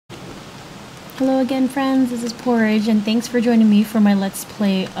Hello again, friends, this is Po22idge, and thanks for joining me for my Let's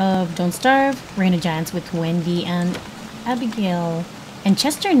Play of Don't Starve, Reign of Giants with Wendy and Abigail, and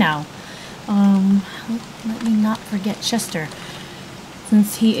Chester now. Let me not forget Chester,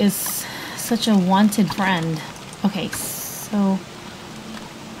 since he is such a wanted friend. Okay, so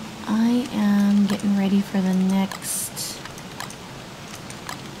I am getting ready for the next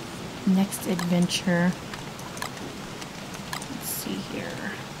adventure. Let's see here.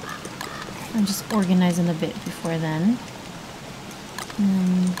 I'm just organizing a bit before then.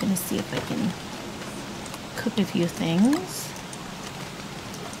 I'm gonna see if I can cook a few things.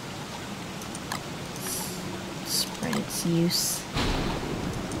 Spread its use.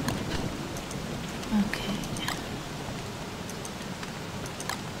 Okay.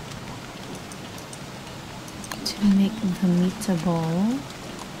 To make the meatball.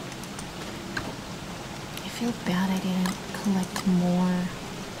 I feel bad I didn't collect more.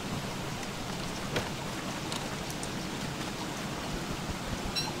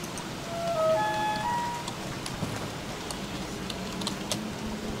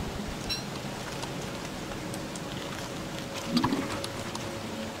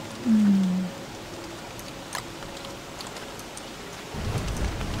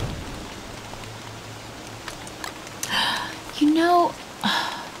 You know,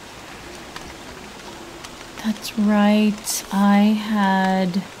 that's right. I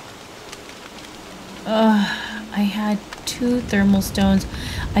had 2 thermal stones.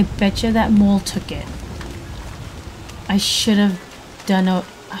 I bet you that mole took it. I should have done oh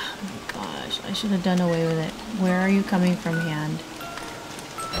my gosh, I should have done away with it. Where are you coming from, hand?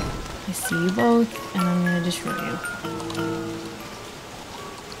 I see you both, and I'm gonna destroy you.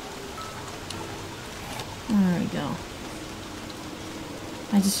 There we go.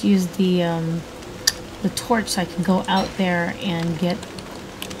 I just used the torch so I can go out there and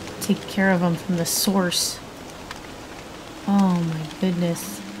take care of them from the source. Oh my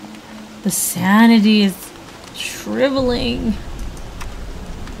goodness. The sanity is shriveling.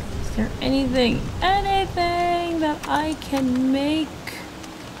 Is there anything that I can make?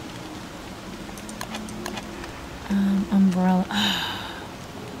 Umbrella.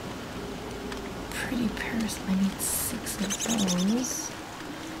 Pretty parasol. I need 6 of those.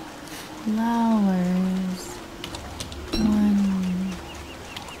 Flowers. 1,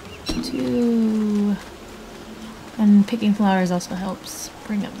 2. And picking flowers also helps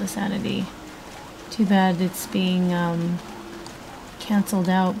bring up the sanity. Too bad it's being canceled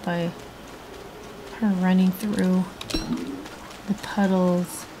out by her running through the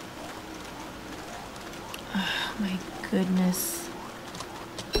puddles. Oh my goodness.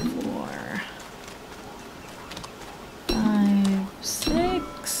 4, 5,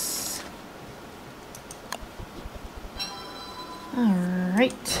 6. All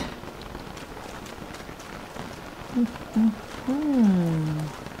right.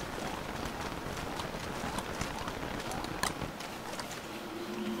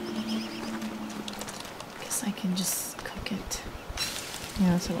 Guess I can just cook it.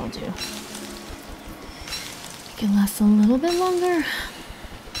 Yeah, that's what I'll do. It can last a little bit longer.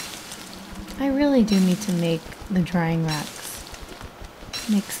 I really do need to make the drying racks.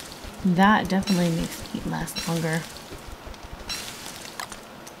 Definitely makes heat last longer.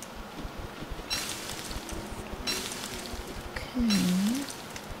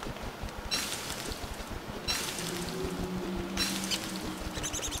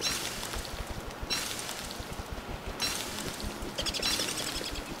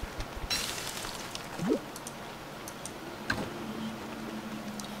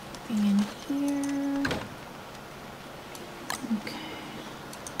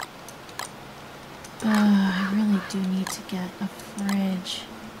 I really do need to get a fridge.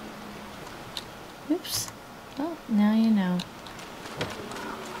 Oops. Oh, now you know.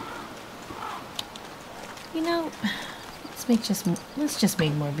 You know, let's just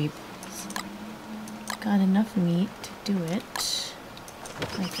make more meatballs. Got enough meat to do it,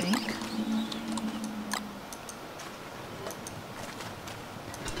 I think.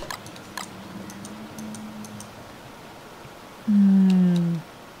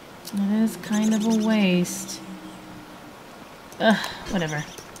 That is kind of a waste. Whatever.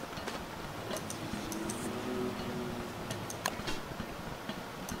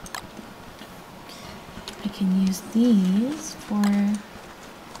 I can use these for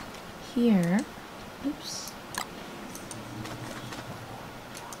here. Oops.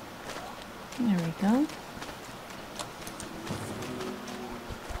 There we go.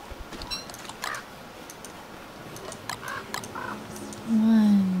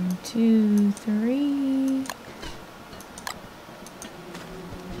 One, 2, 3.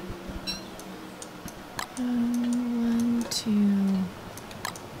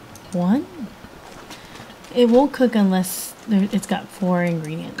 One? It won't cook unless it's got 4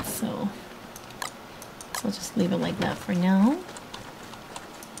 ingredients, so I'll just leave it like that for now.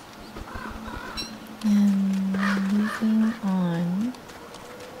 And moving on.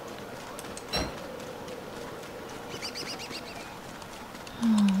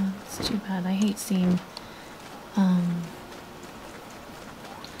 Oh, it's too bad. I hate seeing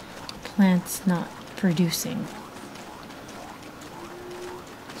plants not producing.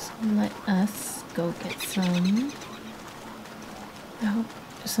 So let us go get some. I hope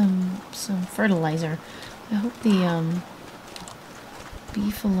some fertilizer. I hope the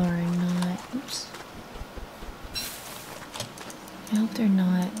beefalo are not. Oops. I hope they're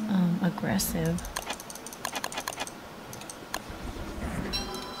not aggressive.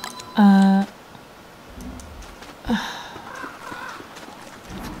 Of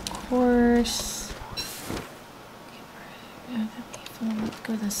course. Let's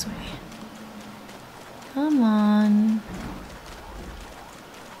go this way. Come on.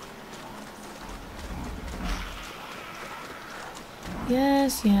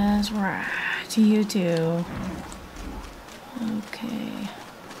 Yes, yes, right. To you too. Okay.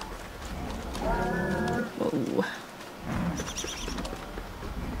 Whoa.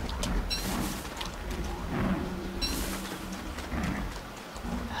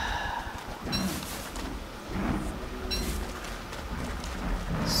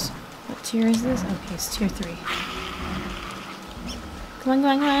 So, what tier is this? Okay, it's tier 3. Come on, come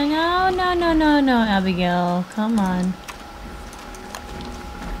on, come on. No, no, no, no, no, Abigail. Come on.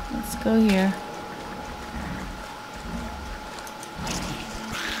 Let's go here.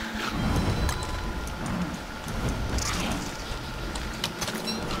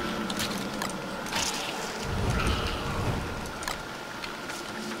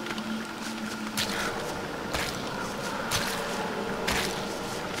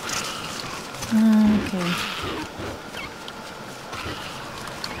 Okay.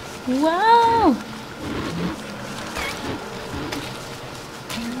 Wow!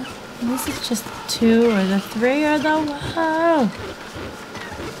 This is just 2 or the 3 or the wow!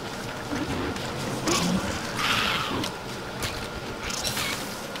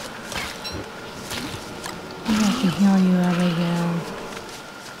 Maybe I can heal you, Abigail.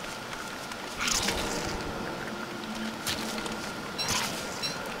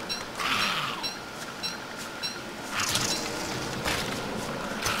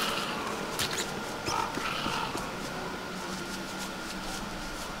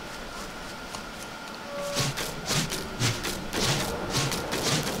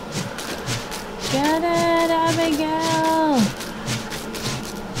 Get it, Abigail!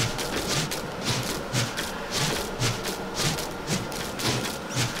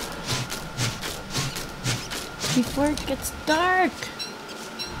 Before it gets dark!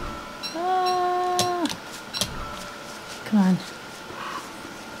 Ah. Come on.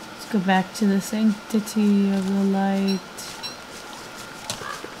 Let's go back to the sanctity of the light.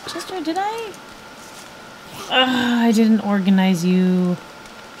 Chester, did I? I didn't organize you.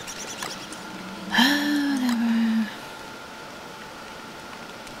 Whatever.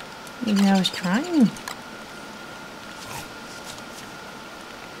 Maybe I was trying.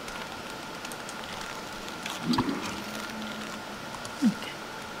 Okay.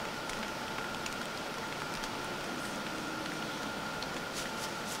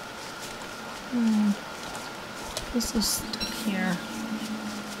 This is stuck here.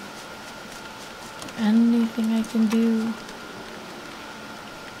 Anything I can do?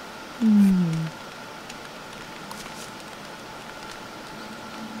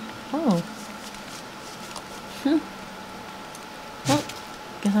 Oh. Well,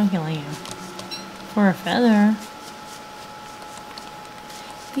 guess I'm killing you. For a feather. I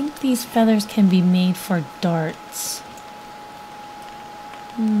think these feathers can be made for darts.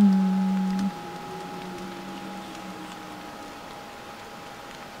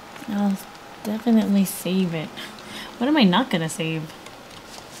 I'll definitely save it. What am I not gonna save?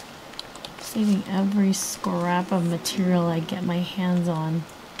 Saving every scrap of material I get my hands on.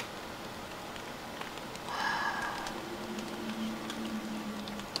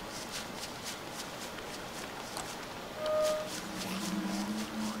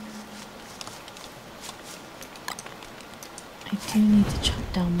 I do need to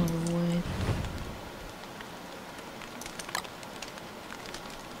chop down more wood.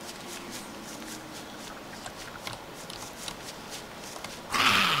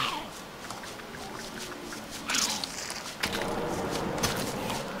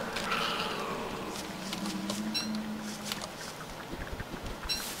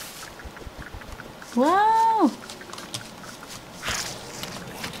 Wow!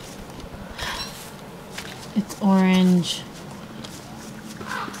 orange.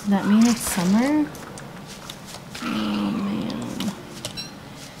 Does that mean it's summer? Oh man.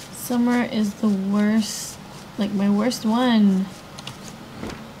 Summer is the worst, like my worst one.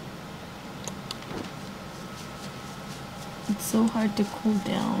 It's so hard to cool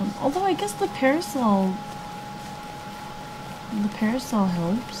down. Although I guess the parasol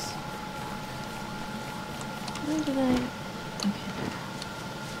helps. Where did I? Okay.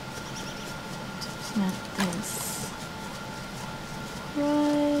 It's not this.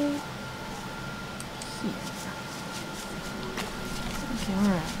 Right here. Okay,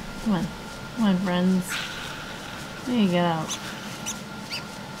 alright. Come on. Come on, friends. There you go.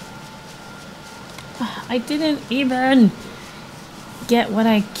 I didn't even get what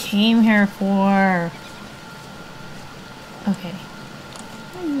I came here for. Okay.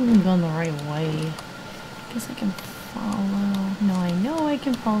 I'm even going the right way. Guess I can follow. No, I know I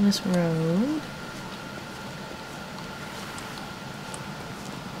can follow this road.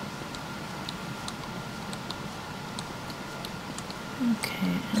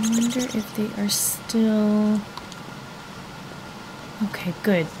 Okay, I wonder if they are still... Okay,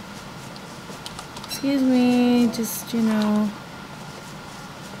 good. Excuse me, just, you know,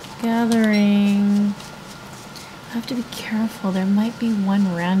 gathering. I have to be careful. There might be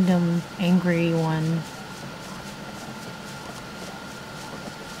one random angry one.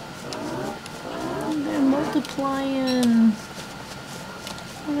 Oh, they're multiplying.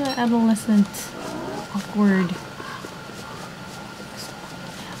 Look at that adolescent. Awkward.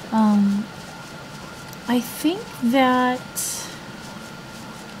 I think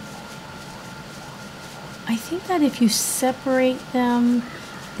that if you separate them,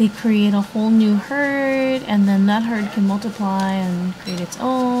 they create a whole new herd, and then that herd can multiply and create its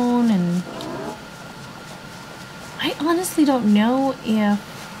own. And I honestly don't know if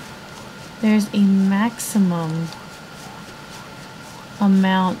there's a maximum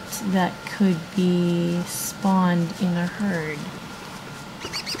amount that could be spawned in a herd.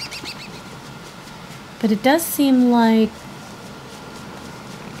 But it does seem like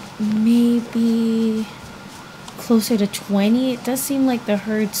maybe closer to 20. It does seem like the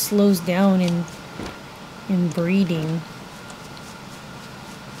herd slows down in breeding.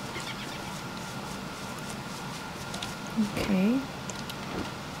 Okay.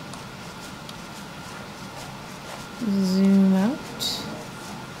 Zoom out.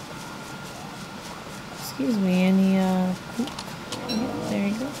 Excuse me, any yeah, there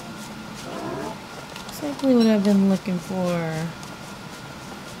you go. Exactly what I've been looking for.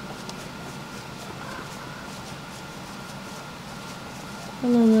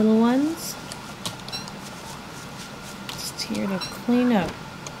 Hello, little ones. Just here to clean up.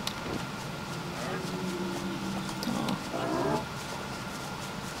 Oh.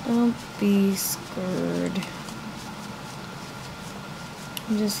 Don't be scared.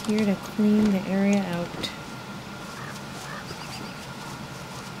 I'm just here to clean the area out.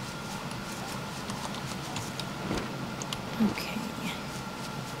 Okay.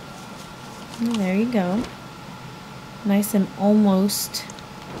 Well, there you go. Nice and almost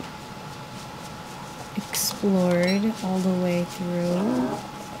explored all the way through.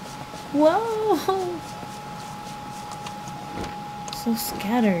 Whoa! So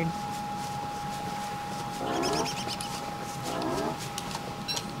scattered.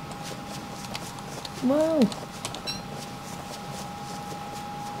 Whoa!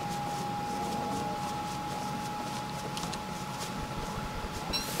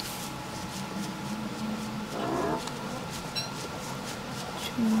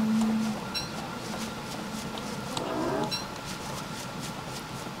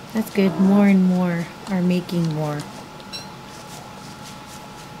 That's good. More and more are making more.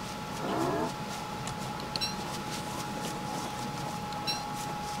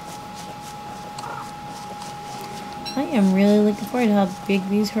 I am really looking forward to how big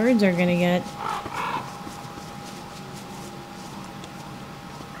these herds are gonna get.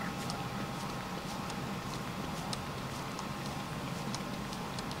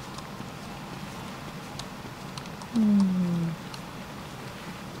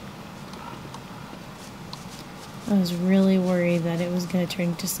 I was really worried that it was going to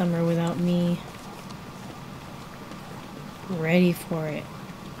turn to summer without me ready for it.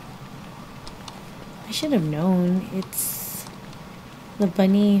 I should have known. It's... the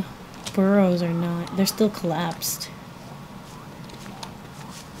bunny burrows are not... they're still collapsed.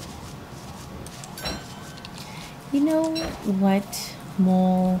 You know what,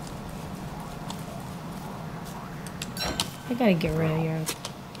 mole? I gotta get rid of your...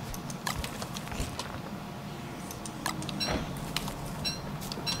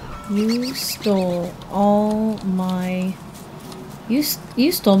 You stole all my...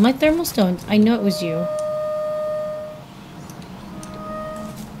 You stole my thermal stones. I know it was you.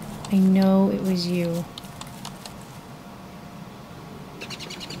 I know it was you.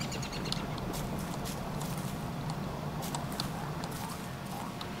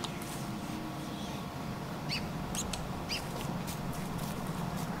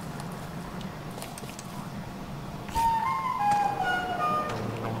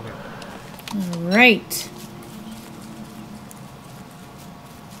 All right.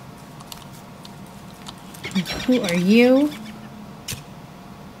 Who are you?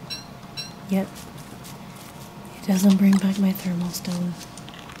 Yep. It doesn't bring back my thermal stone.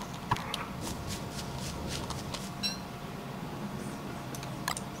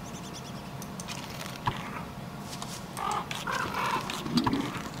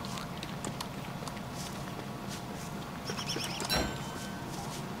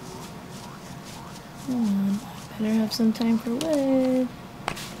 Come on, I better have some time for wood.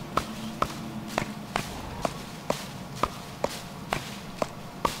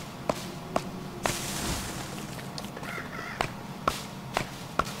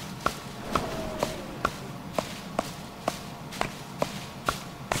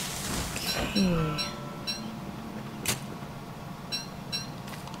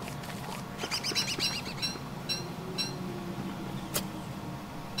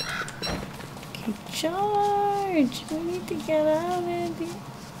 Okay, charge! We need to get out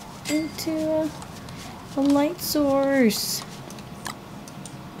into a light source.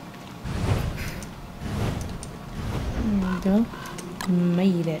 There we go.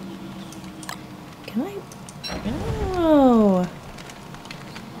 Made it. Can I? Oh!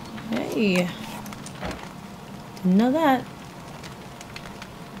 Hey! Didn't know that.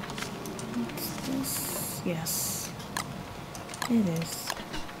 What's this? Yes. It is.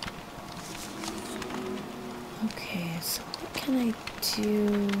 Okay, so what can I do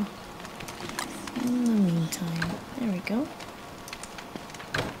in the meantime? There we go.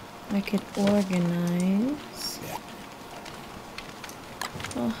 I could organize.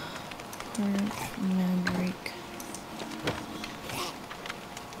 Oh, poor Mandrake.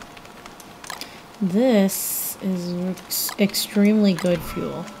 This is extremely good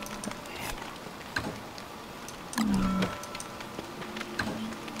fuel. There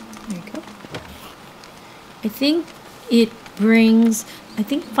you go. I think it brings... I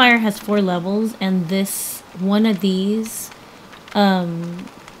think fire has 4 levels, and this, one of these,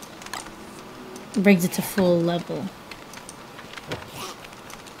 brings it to full level.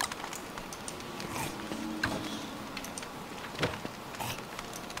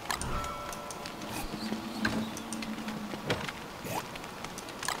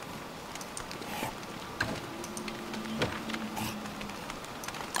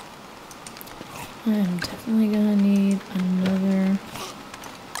 I'm definitely gonna need another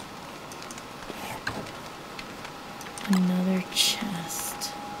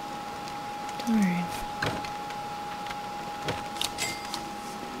chest. Darn.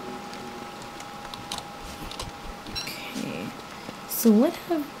 Okay. So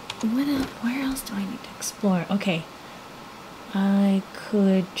where else do I need to explore? Okay. I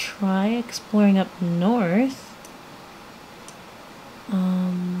could try exploring up north.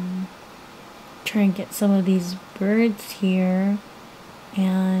 Try and get some of these birds here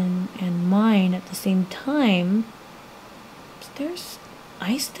and mine at the same time. There's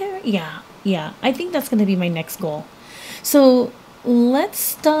ice there? Yeah. I think that's gonna be my next goal. So let's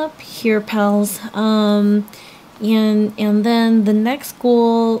stop here, pals. And then the next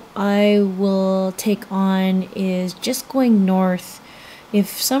goal I will take on is just going north.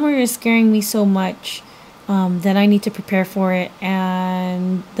 If summer is scaring me so much, then I need to prepare for it,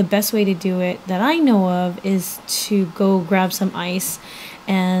 and the best way to do it that I know of is to go grab some ice,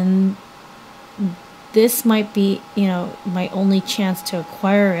 and this might be, you know, my only chance to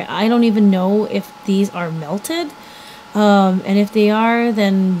acquire it. I don't even know if these are melted, and if they are,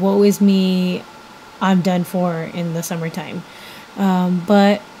 then woe is me, I'm done for in the summertime.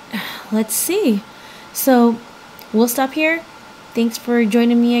 But let's see. So we'll stop here. Thanks for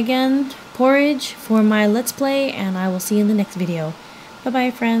joining me again, Po22idge, for my Let's Play, and I will see you in the next video.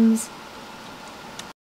 Bye-bye, friends.